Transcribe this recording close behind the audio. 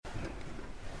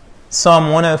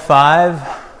Psalm 105,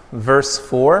 verse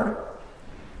 4,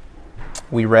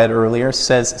 we read earlier,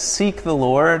 says, "Seek the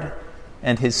Lord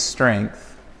and His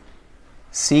strength.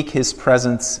 Seek His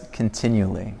presence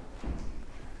continually."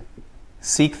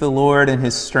 Seek the Lord and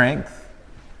His strength.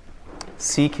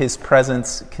 Seek His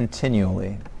presence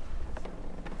continually.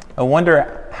 I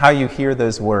wonder how you hear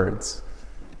those words.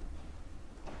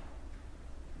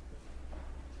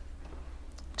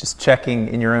 Just checking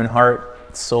in your own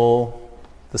heart, soul,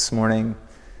 this morning,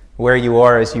 where you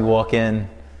are as you walk in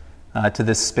to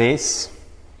this space.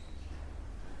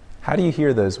 How do you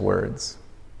hear those words?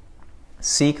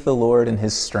 Seek the Lord in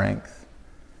His strength.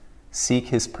 Seek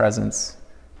His presence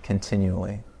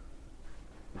continually.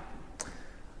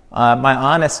 My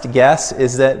honest guess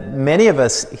is that many of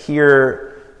us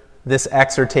hear this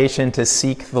exhortation to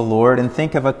seek the Lord and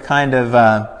think of a kind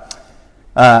of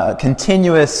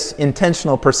continuous,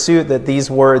 intentional pursuit that these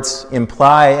words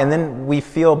imply, and then we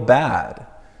feel bad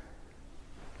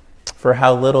for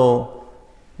how little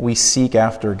we seek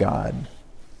after God.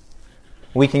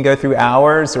 We can go through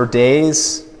hours or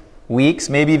days, weeks,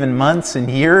 maybe even months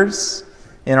and years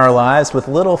in our lives with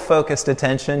little focused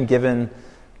attention given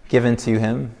to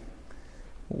Him.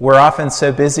 We're often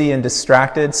so busy and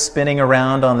distracted, spinning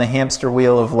around on the hamster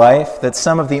wheel of life, that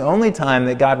some of the only time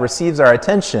that God receives our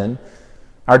attention,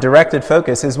 our directed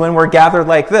focus, is when we're gathered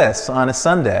like this on a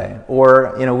Sunday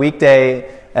or in a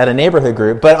weekday at a neighborhood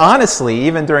group. But honestly,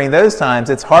 even during those times,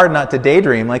 it's hard not to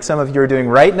daydream, like some of you are doing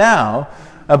right now,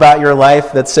 about your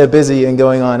life that's so busy and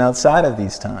going on outside of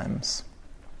these times.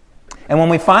 And when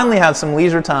we finally have some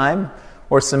leisure time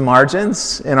or some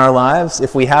margins in our lives,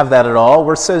 if we have that at all,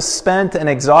 we're so spent and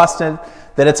exhausted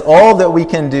that it's all that we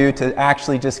can do to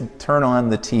actually just turn on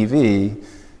the TV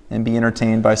and be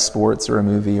entertained by sports or a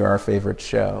movie or our favorite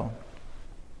show.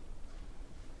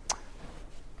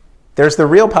 There's the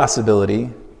real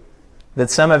possibility that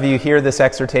some of you hear this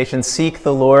exhortation, seek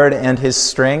the Lord and His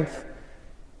strength,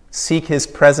 seek His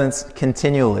presence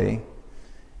continually.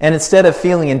 And instead of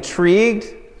feeling intrigued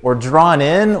or drawn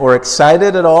in or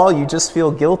excited at all, you just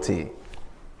feel guilty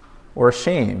or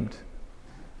ashamed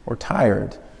or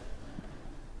tired.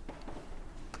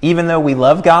 Even though we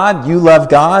love God, you love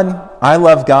God, I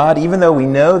love God, even though we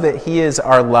know that He is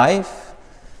our life,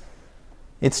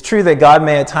 it's true that God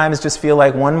may at times just feel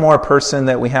like one more person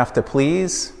that we have to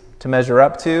please, to measure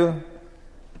up to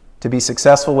be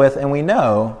successful with, and we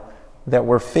know that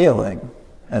we're failing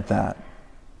at that.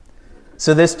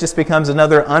 So this just becomes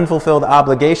another unfulfilled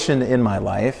obligation in my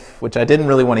life, which I didn't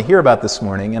really want to hear about this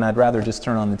morning, and I'd rather just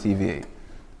turn on the TV,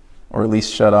 or at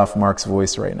least shut off Mark's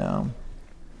voice right now.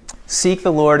 Seek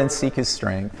the Lord and seek His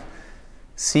strength.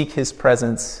 Seek His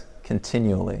presence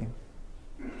continually.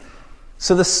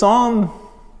 So the psalm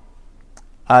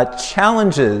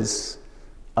challenges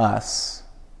us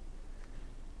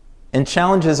and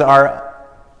challenges our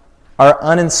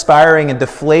uninspiring and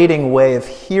deflating way of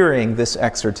hearing this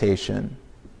exhortation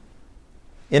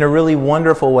in a really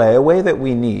wonderful way, a way that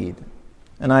we need.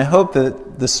 And I hope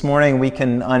that this morning we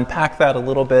can unpack that a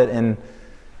little bit and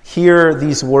hear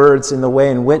these words in the way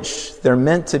in which they're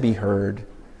meant to be heard,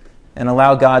 and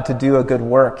allow God to do a good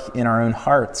work in our own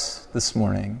hearts this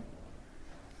morning,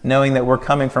 knowing that we're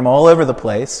coming from all over the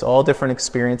place, all different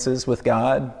experiences with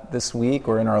God this week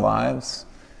or in our lives.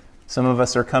 Some of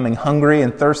us are coming hungry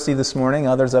and thirsty this morning.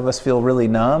 Others of us feel really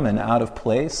numb and out of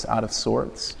place, out of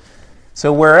sorts.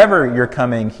 So wherever you're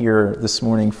coming here this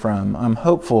morning from, I'm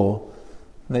hopeful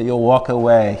that you'll walk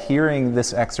away hearing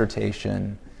this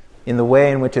exhortation in the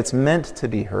way in which it's meant to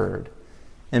be heard,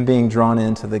 and being drawn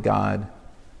into the God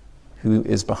who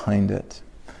is behind it.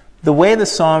 The way the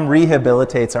psalm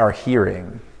rehabilitates our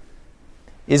hearing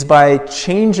is by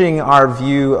changing our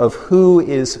view of who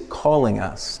is calling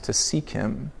us to seek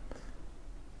Him.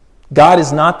 God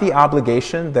is not the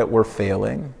obligation that we're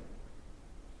failing.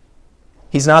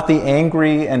 He's not the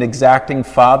angry and exacting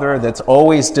Father that's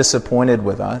always disappointed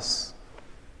with us.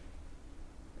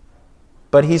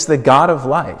 But He's the God of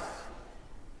life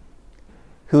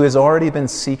who has already been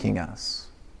seeking us.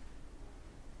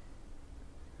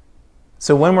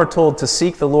 So when we're told to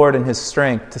seek the Lord in His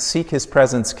strength, to seek His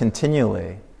presence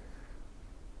continually,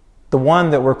 the one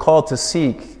that we're called to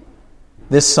seek,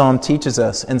 this psalm teaches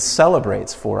us and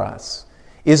celebrates for us,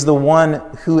 is the one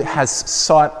who has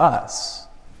sought us.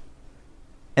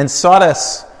 And sought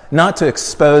us not to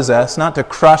expose us, not to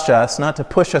crush us, not to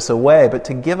push us away, but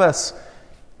to give us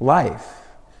life,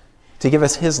 to give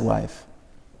us His life.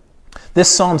 This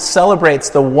psalm celebrates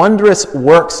the wondrous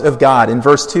works of God. In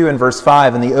verse 2 and verse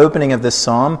 5, in the opening of this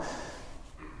psalm,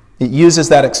 it uses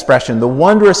that expression, the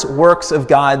wondrous works of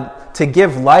God to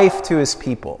give life to His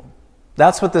people.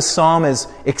 That's what this psalm is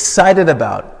excited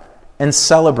about and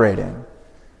celebrating.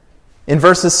 In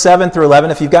verses 7 through 11,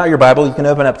 if you've got your Bible, you can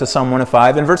open up to Psalm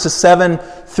 105. In verses 7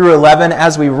 through 11,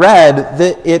 as we read,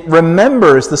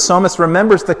 the psalmist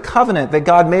remembers the covenant that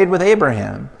God made with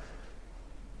Abraham.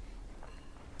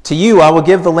 To you I will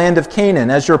give the land of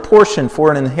Canaan as your portion for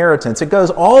an inheritance. It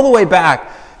goes all the way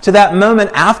back to that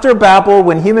moment after Babel,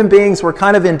 when human beings were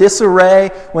kind of in disarray,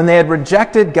 when they had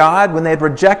rejected God, when they had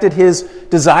rejected his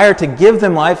desire to give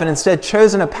them life and instead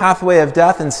chosen a pathway of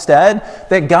death instead,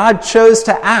 that God chose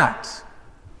to act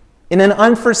in an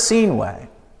unforeseen way,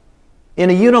 in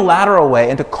a unilateral way,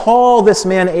 and to call this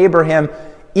man Abraham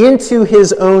into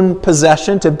his own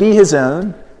possession, to be his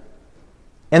own,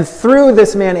 and through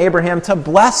this man Abraham to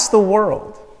bless the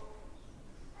world,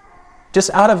 just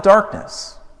out of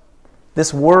darkness.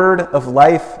 This word of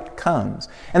life comes.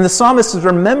 And the psalmist is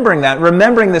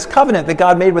remembering this covenant that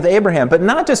God made with Abraham, but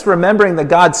not just remembering that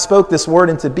God spoke this word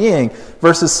into being,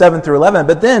 verses 7 through 11,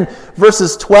 but then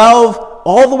verses 12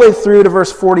 all the way through to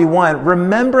verse 41,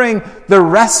 remembering the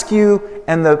rescue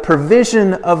and the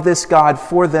provision of this God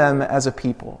for them as a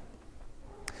people.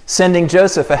 Sending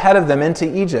Joseph ahead of them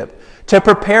into Egypt to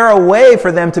prepare a way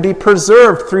for them to be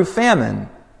preserved through famine.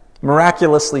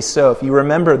 Miraculously so, if you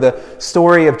remember the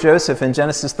story of Joseph in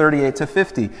Genesis 38 to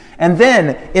 50. And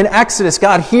then in Exodus,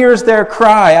 God hears their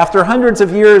cry after hundreds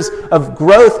of years of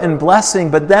growth and blessing,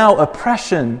 but now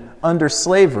oppression under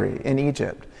slavery in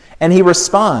Egypt. And he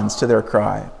responds to their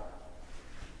cry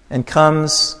and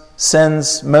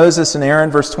sends Moses and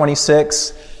Aaron, verse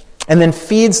 26, and then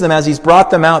feeds them as he's brought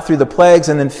them out through the plagues,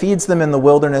 and then feeds them in the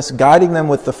wilderness, guiding them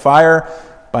with the fire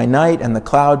by night and the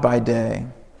cloud by day.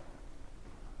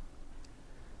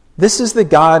 This is the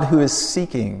God who is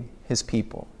seeking his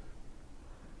people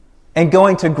and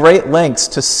going to great lengths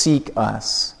to seek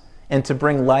us and to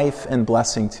bring life and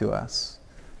blessing to us.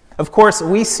 Of course,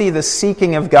 we see the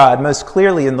seeking of God most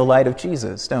clearly in the light of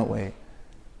Jesus, don't we?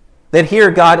 That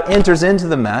here God enters into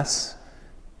the mess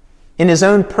in his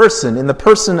own person, in the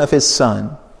person of his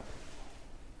Son,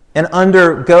 and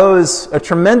undergoes a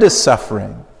tremendous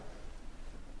suffering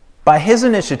by his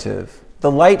initiative. The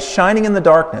light shining in the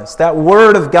darkness, that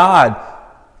word of God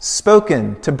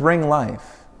spoken to bring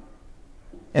life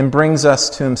and brings us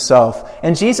to himself.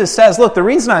 And Jesus says, look, the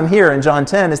reason I'm here in John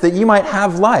 10 is that you might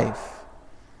have life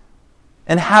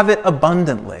and have it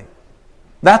abundantly.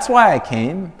 That's why I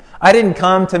came. I didn't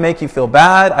come to make you feel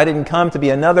bad. I didn't come to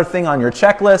be another thing on your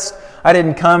checklist. I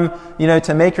didn't come,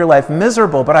 to make your life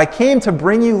miserable, but I came to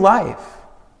bring you life.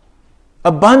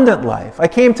 Abundant life. I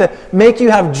came to make you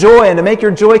have joy and to make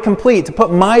your joy complete, to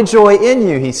put my joy in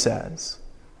you, he says.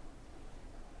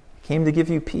 I came to give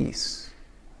you peace,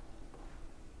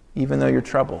 even though you're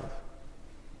troubled.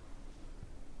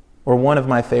 Or one of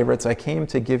my favorites, I came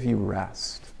to give you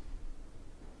rest.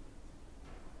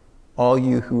 All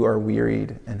you who are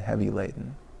wearied and heavy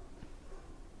laden.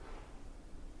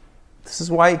 This is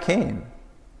why he came.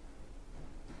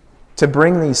 To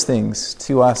bring these things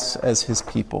to us as his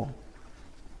people.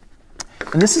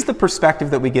 And this is the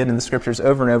perspective that we get in the scriptures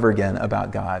over and over again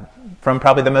about God. From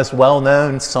probably the most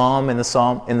well-known psalm in the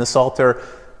Psalter,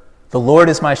 the Lord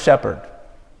is my shepherd.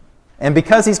 And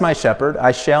because he's my shepherd,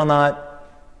 I shall not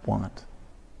want.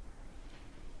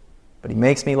 But he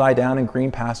makes me lie down in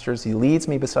green pastures. He leads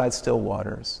me beside still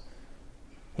waters.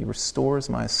 He restores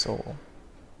my soul.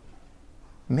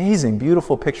 Amazing,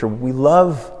 beautiful picture. We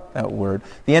love that word.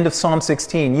 The end of Psalm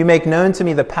 16, you make known to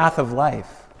me the path of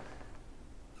life.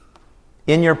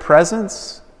 In your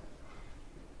presence,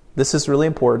 this is really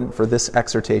important for this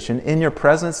exhortation, in your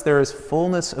presence there is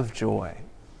fullness of joy.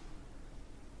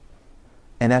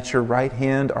 And at your right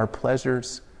hand are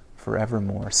pleasures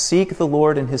forevermore. Seek the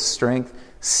Lord in his strength.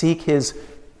 Seek his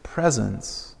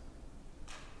presence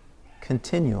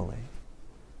continually.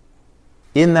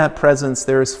 In that presence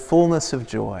there is fullness of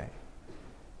joy.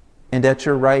 And at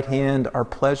your right hand are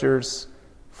pleasures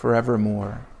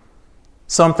forevermore.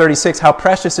 Psalm 36, how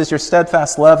precious is your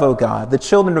steadfast love, O God. The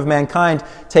children of mankind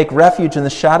take refuge in the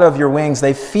shadow of your wings.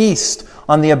 They feast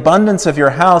on the abundance of your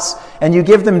house, and you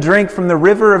give them drink from the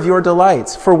river of your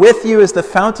delights. For with you is the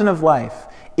fountain of life.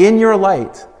 In your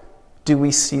light do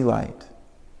we see light.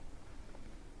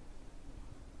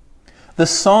 The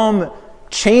psalm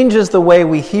changes the way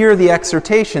we hear the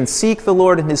exhortation. Seek the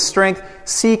Lord in his strength.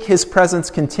 Seek his presence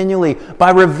continually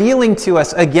by revealing to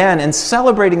us again and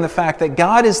celebrating the fact that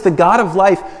God is the God of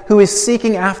life who is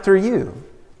seeking after you.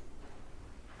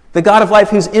 The God of life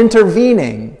who's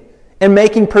intervening and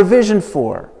making provision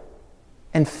for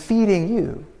and feeding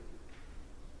you.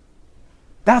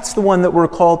 That's the one that we're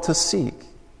called to seek.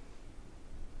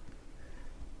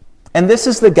 And this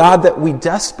is the God that we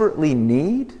desperately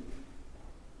need.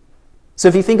 So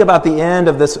if you think about the end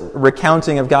of this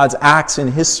recounting of God's acts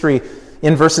in history,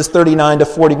 in verses 39 to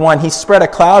 41, he spread a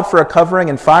cloud for a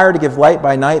covering and fire to give light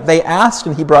by night. They asked,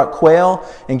 and he brought quail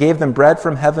and gave them bread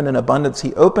from heaven in abundance.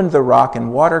 He opened the rock,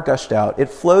 and water gushed out. It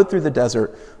flowed through the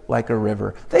desert like a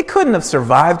river. They couldn't have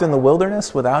survived in the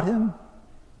wilderness without him.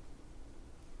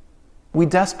 We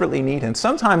desperately need him.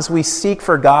 Sometimes we seek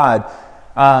for God.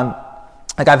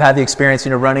 Like I've had the experience,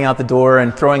 running out the door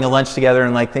and throwing a lunch together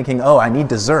and thinking, I need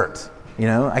dessert.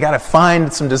 I got to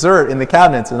find some dessert in the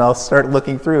cabinets, and I'll start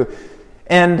looking through.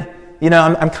 And,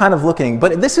 I'm kind of looking.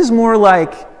 But this is more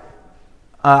like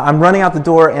I'm running out the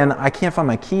door and I can't find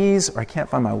my keys or I can't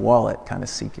find my wallet, kind of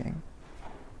seeking.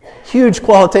 Huge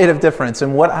qualitative difference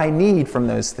in what I need from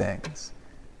those things.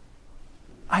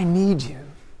 I need you,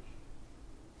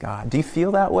 God. Do you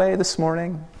feel that way this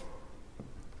morning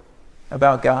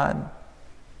about God?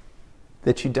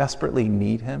 That you desperately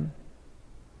need him?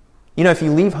 If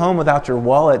you leave home without your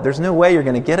wallet, there's no way you're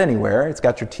going to get anywhere. It's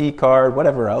got your T card,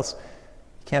 whatever else.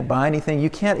 You can't buy anything. You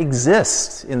can't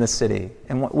exist in the city,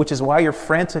 which is why you're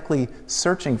frantically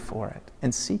searching for it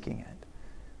and seeking it.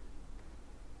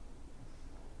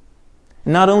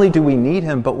 Not only do we need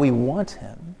him, but we want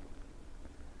him.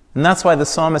 And that's why the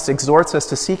psalmist exhorts us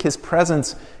to seek his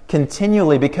presence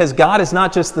continually, because God is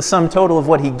not just the sum total of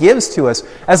what he gives to us,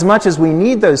 as much as we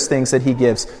need those things that he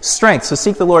gives. Strength, so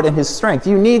seek the Lord in his strength.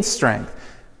 You need strength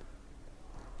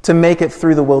to make it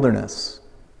through the wilderness.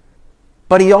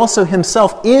 But he also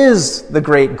himself is the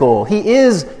great goal. He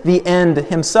is the end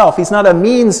himself. He's not a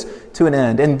means to an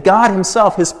end. And God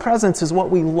himself, his presence, is what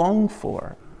we long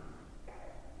for.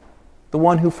 The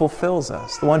one who fulfills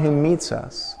us, the one who meets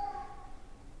us,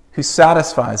 who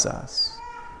satisfies us.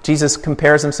 Jesus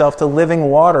compares himself to living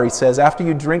water. He says, after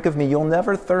you drink of me, you'll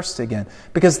never thirst again.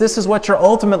 Because this is what you're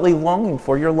ultimately longing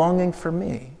for. You're longing for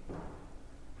me.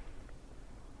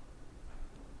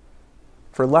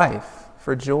 For life,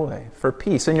 for joy, for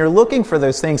peace. And you're looking for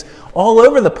those things all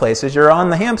over the place as you're on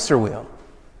the hamster wheel,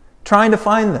 trying to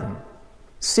find them,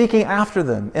 seeking after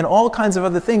them, and all kinds of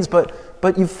other things, but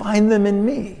you find them in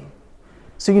me.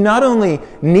 So you not only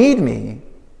need me,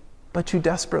 but you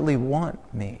desperately want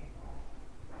me.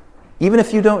 Even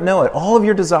if you don't know it, all of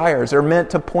your desires are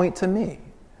meant to point to me.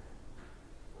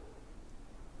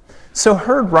 So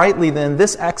heard rightly then,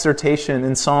 this exhortation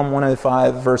in Psalm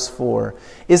 105, verse 4,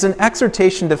 is an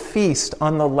exhortation to feast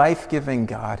on the life-giving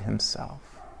God himself.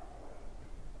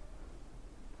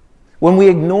 When we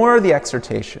ignore the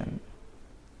exhortation,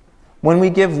 when we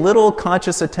give little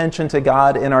conscious attention to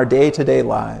God in our day-to-day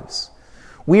lives,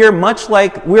 we're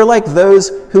like those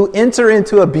who enter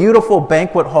into a beautiful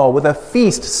banquet hall with a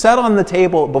feast set on the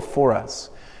table before us,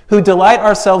 who delight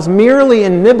ourselves merely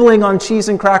in nibbling on cheese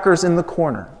and crackers in the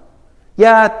corner.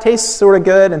 Yeah, it tastes sort of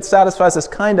good and satisfies us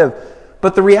kind of,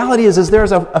 but the reality is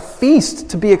there's a feast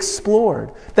to be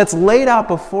explored that's laid out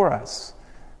before us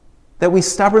that we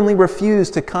stubbornly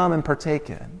refuse to come and partake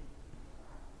in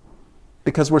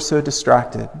because we're so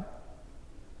distracted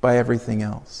by everything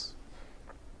else.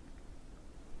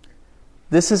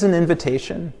 This is an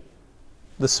invitation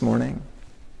this morning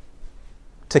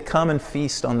to come and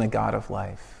feast on the God of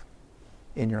life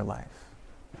in your life,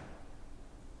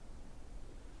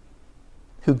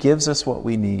 who gives us what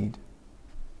we need,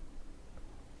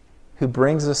 who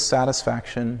brings us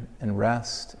satisfaction and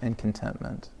rest and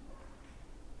contentment,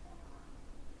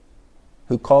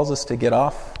 who calls us to get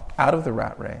off out of the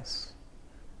rat race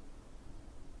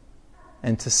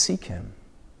and to seek him.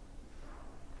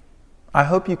 I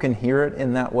hope you can hear it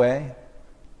in that way.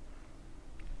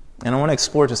 And I want to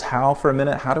explore just how for a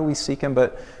minute. How do we seek him?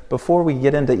 But before we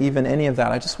get into even any of that,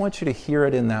 I just want you to hear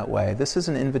it in that way. This is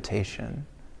an invitation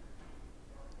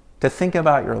to think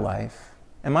about your life.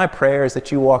 And my prayer is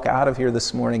that you walk out of here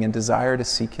this morning and desire to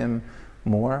seek him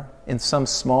more in some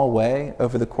small way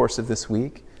over the course of this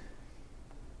week,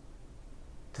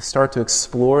 to start to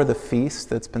explore the feast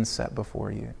that's been set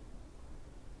before you.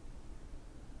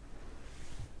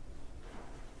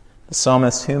 The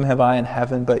psalmist, whom have I in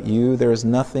heaven but you? There is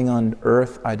nothing on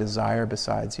earth I desire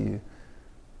besides you.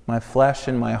 My flesh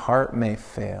and my heart may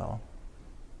fail,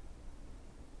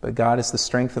 but God is the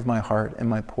strength of my heart and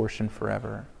my portion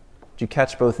forever. Did you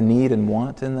catch both need and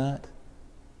want in that?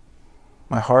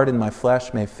 My heart and my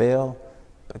flesh may fail,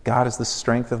 but God is the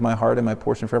strength of my heart and my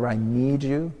portion forever. I need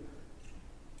you,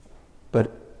 but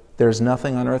there's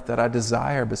nothing on earth that I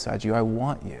desire besides you. I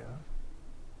want you.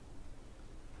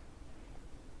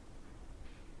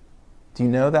 Do you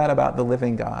know that about the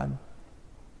living God?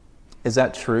 Is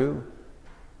that true?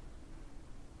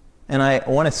 And I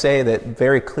want to say that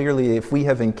very clearly, if we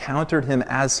have encountered him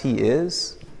as he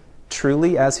is,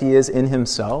 truly as he is in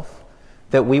himself,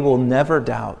 that we will never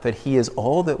doubt that he is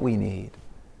all that we need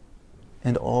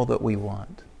and all that we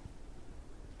want.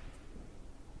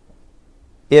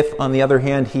 If, on the other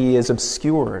hand, he is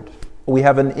obscured, we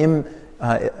have an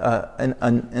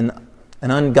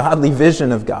ungodly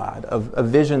vision of God, a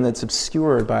vision that's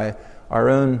obscured by our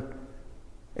own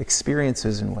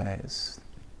experiences and ways,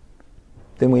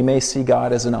 then we may see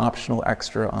God as an optional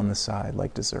extra on the side,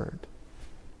 like dessert.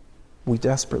 We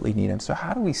desperately need him. So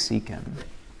how do we seek him?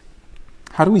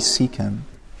 How do we seek him?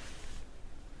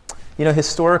 You know,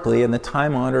 historically, in the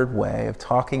time-honored way of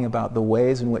talking about the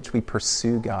ways in which we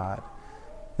pursue God,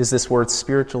 is this word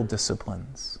spiritual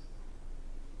disciplines.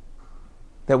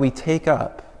 That we take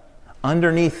up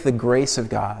underneath the grace of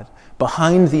God,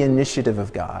 behind the initiative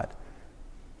of God,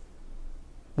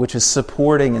 which is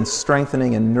supporting and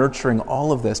strengthening and nurturing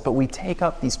all of this. But we take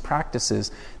up these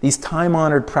practices, these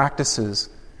time-honored practices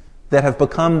that have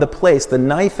become the place, the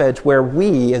knife edge where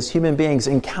we as human beings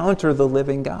encounter the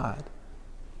living God.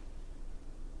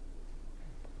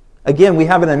 Again, we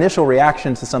have an initial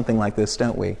reaction to something like this,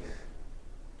 don't we?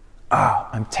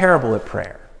 I'm terrible at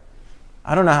prayer.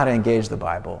 I don't know how to engage the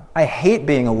Bible. I hate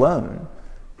being alone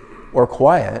or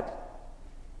quiet.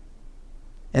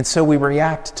 And so we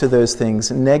react to those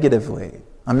things negatively.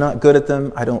 I'm not good at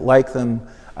them. I don't like them.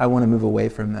 I want to move away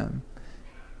from them.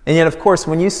 And yet, of course,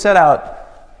 when you set out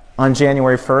on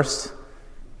January 1st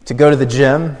to go to the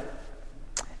gym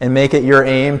and make it your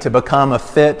aim to become a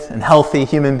fit and healthy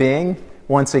human being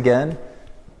once again,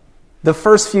 the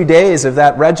first few days of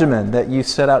that regimen that you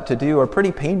set out to do are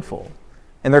pretty painful.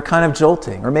 And they're kind of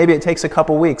jolting. Or maybe it takes a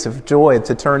couple weeks of joy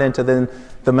to turn into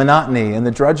the monotony and the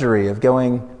drudgery of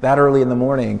going that early in the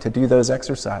morning to do those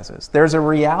exercises. There's a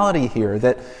reality here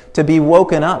that to be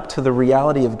woken up to the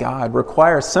reality of God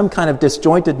requires some kind of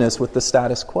disjointedness with the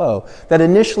status quo that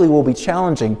initially will be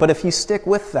challenging. But if you stick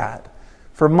with that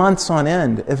for months on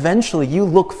end, eventually you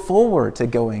look forward to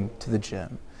going to the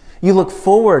gym. You look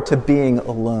forward to being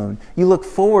alone. You look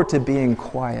forward to being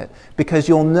quiet because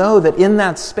you'll know that in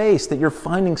that space that you're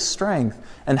finding strength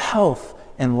and health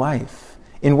and life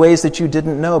in ways that you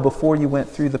didn't know before you went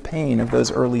through the pain of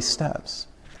those early steps.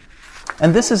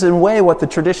 And this is in a way what the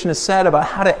tradition has said about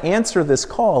how to answer this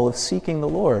call of seeking the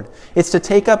Lord. It's to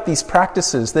take up these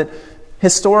practices that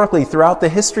historically throughout the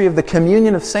history of the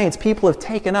communion of saints, people have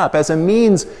taken up as a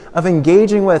means of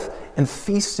engaging with and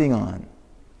feasting on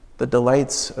the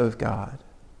delights of God.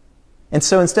 And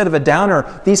so instead of a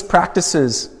downer, these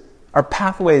practices are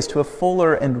pathways to a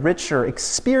fuller and richer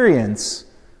experience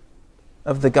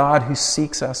of the God who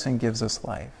seeks us and gives us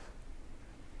life.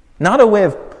 Not a way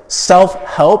of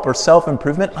self-help or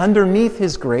self-improvement. Underneath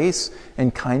his grace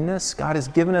and kindness, God has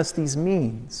given us these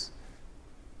means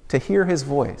to hear his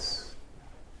voice,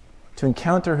 to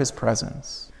encounter his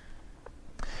presence.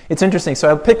 It's interesting. So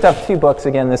I picked up 2 books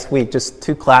again this week, just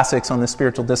 2 classics on the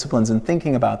spiritual disciplines and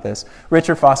thinking about this.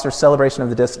 Richard Foster's Celebration of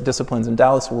the Disciplines and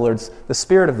Dallas Willard's The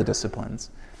Spirit of the Disciplines.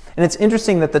 And it's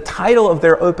interesting that the title of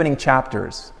their opening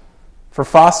chapters, for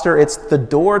Foster, it's The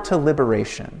Door to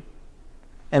Liberation.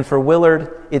 And for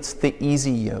Willard, it's The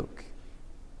Easy Yoke.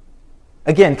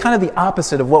 Again, kind of the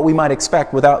opposite of what we might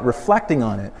expect without reflecting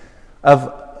on it,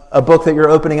 of a book that you're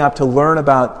opening up to learn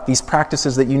about these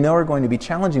practices that you know are going to be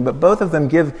challenging, but both of them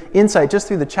give insight just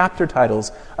through the chapter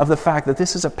titles of the fact that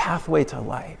this is a pathway to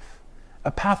life,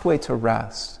 a pathway to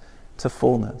rest, to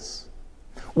fullness.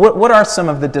 What are some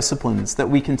of the disciplines that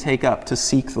we can take up to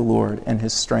seek the Lord and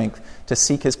his strength, to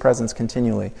seek his presence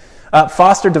continually?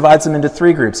 Foster divides them into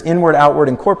 3 groups, inward, outward,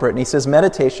 and corporate. And he says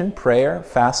meditation, prayer,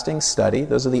 fasting, study,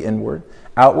 those are the inward.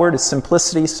 Outward is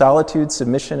simplicity, solitude,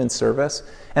 submission, and service.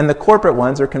 And the corporate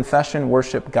ones are confession,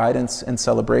 worship, guidance, and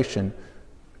celebration.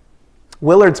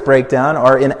 Willard's breakdown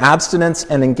are in abstinence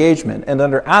and engagement. And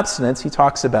under abstinence, he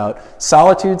talks about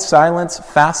solitude, silence,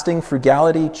 fasting,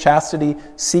 frugality, chastity,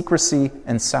 secrecy,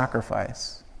 and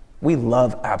sacrifice. We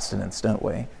love abstinence, don't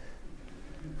we?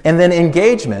 And then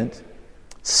engagement,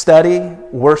 study,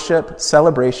 worship,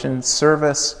 celebration,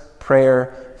 service,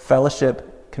 prayer,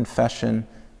 fellowship, confession,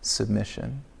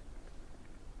 submission.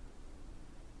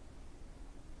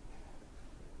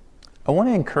 I want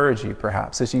to encourage you,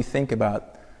 perhaps, as you think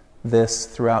about this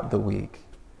throughout the week,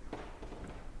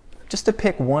 just to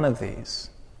pick one of these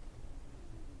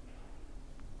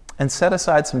and set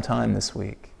aside some time this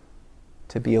week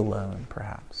to be alone,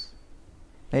 perhaps.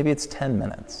 Maybe it's 10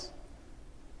 minutes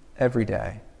every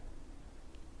day.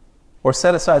 Or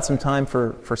set aside some time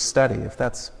for study if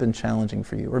that's been challenging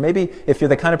for you. Or maybe if you're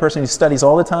the kind of person who studies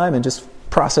all the time and just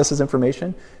processes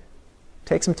information,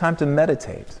 take some time to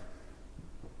meditate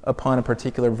upon a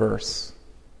particular verse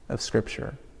of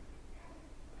Scripture.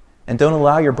 And don't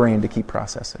allow your brain to keep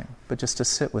processing, but just to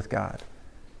sit with God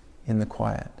in the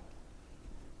quiet.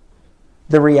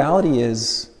 The reality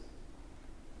is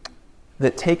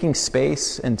that taking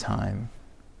space and time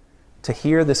to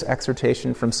hear this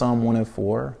exhortation from Psalm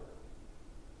 104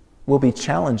 will be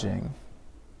challenging,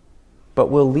 but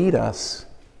will lead us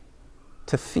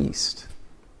to feast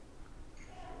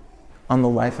on the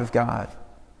life of God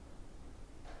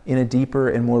in a deeper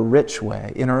and more rich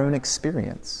way in our own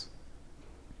experience.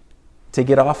 To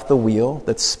get off the wheel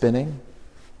that's spinning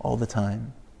all the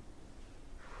time,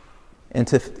 and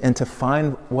to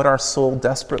find what our soul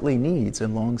desperately needs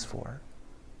and longs for,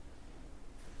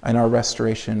 and our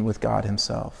restoration with God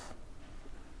himself.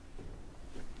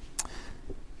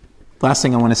 Last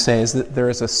thing I want to say is that there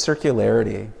is a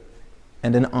circularity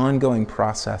and an ongoing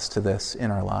process to this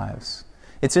in our lives.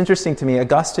 It's interesting to me,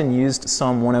 Augustine used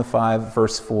Psalm 105,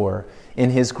 verse 4,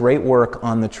 in his great work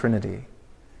on the Trinity,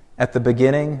 at the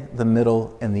beginning, the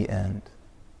middle, and the end.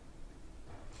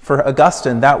 For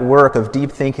Augustine, that work of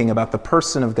deep thinking about the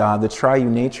person of God, the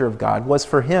triune nature of God, was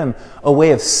for him a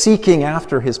way of seeking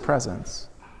after his presence,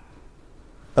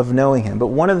 of knowing him. But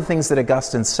one of the things that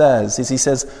Augustine says is, he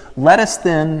says, let us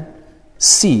then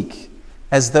seek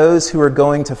as those who are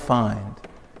going to find,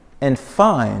 and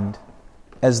find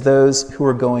as those who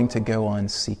are going to go on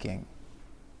seeking.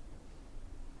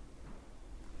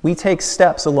 We take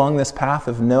steps along this path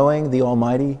of knowing the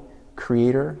Almighty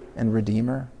Creator and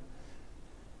Redeemer,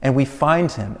 and we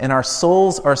find him, and our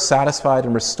souls are satisfied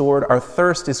and restored, our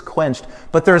thirst is quenched,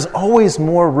 but there's always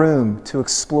more room to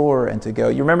explore and to go.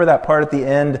 You remember that part at the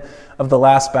end of the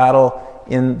last battle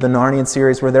in the Narnian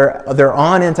series where they're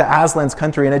on into Aslan's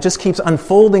country, and it just keeps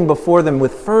unfolding before them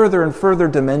with further and further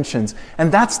dimensions.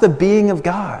 And that's the being of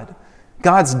God.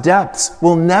 God's depths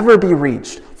will never be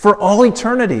reached. For all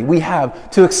eternity, we have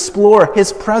to explore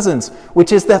his presence,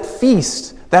 which is that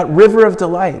feast, that river of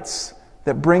delights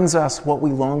that brings us what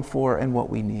we long for and what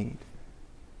we need.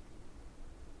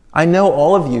 I know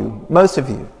all of you, most of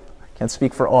you, I can't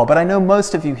speak for all, but I know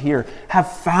most of you here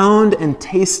have found and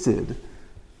tasted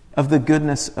of the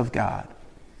goodness of God.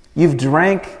 You've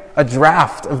drank a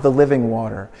draught of the living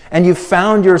water, and you've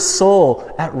found your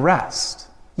soul at rest.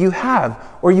 You have,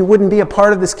 or you wouldn't be a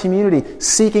part of this community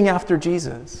seeking after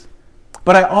Jesus.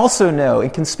 But I also know,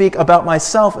 and can speak about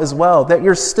myself as well, that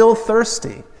you're still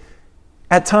thirsty.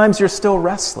 At times you're still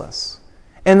restless,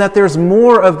 and that there's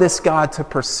more of this God to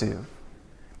pursue.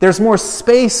 There's more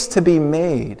space to be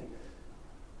made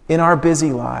in our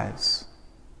busy lives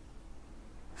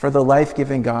for the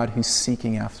life-giving God who's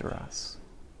seeking after us.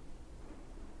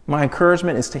 My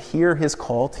encouragement is to hear his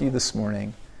call to you this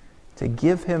morning, to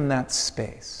give him that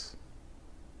space,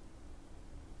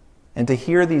 and to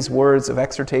hear these words of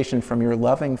exhortation from your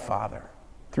loving Father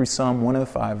through Psalm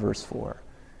 105, verse 4.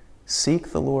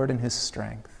 Seek the Lord in his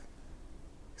strength.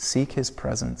 Seek his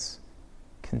presence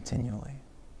continually.